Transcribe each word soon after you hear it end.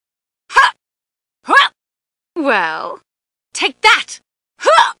Well, take that!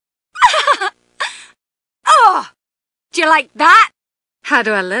 Oh! Do you like that? How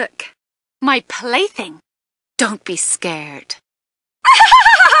do I look? My plaything. Don't be scared.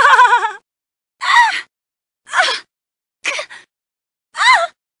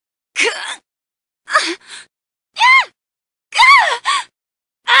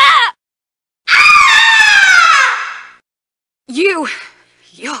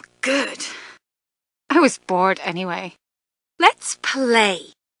 You're good. I was bored anyway. Let's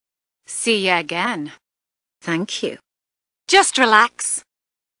play. See ya again. Thank you. Just relax.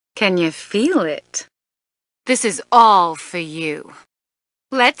 Can you feel it? This is all for you.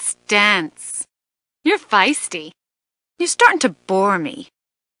 Let's dance. You're feisty. You're starting to bore me.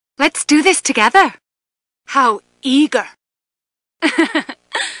 Let's do this together. How eager.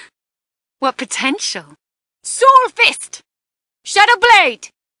 What potential. Soul Fist! Shadow Blade!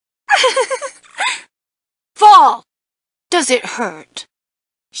 Fall! Does it hurt?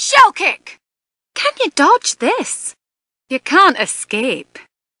 Shell Kick! Can you dodge this? You can't escape.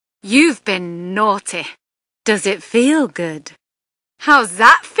 You've been naughty. Does it feel good? How's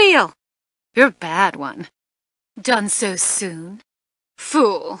that feel? You're a bad one. Done so soon?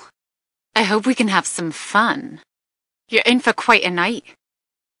 Fool. I hope we can have some fun. You're in for quite a night.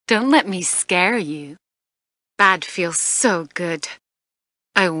 Don't let me scare you. Bad feels so good.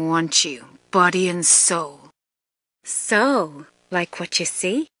 I want you, body and soul. So, like what you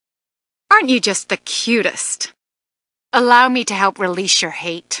see? Aren't you just the cutest? Allow me to help release your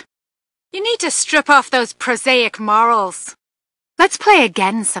hate. You need to strip off those prosaic morals. Let's play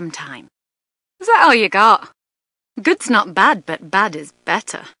again sometime. Is that all you got? Good's not bad, but bad is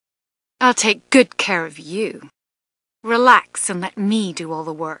better. I'll take good care of you. Relax and let me do all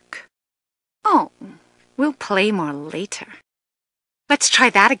the work. Oh, we'll play more later. Let's try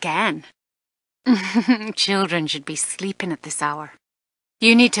that again. Children should be sleeping at this hour.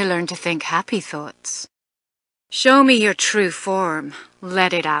 You need to learn to think happy thoughts. Show me your true form.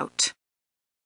 Let it out.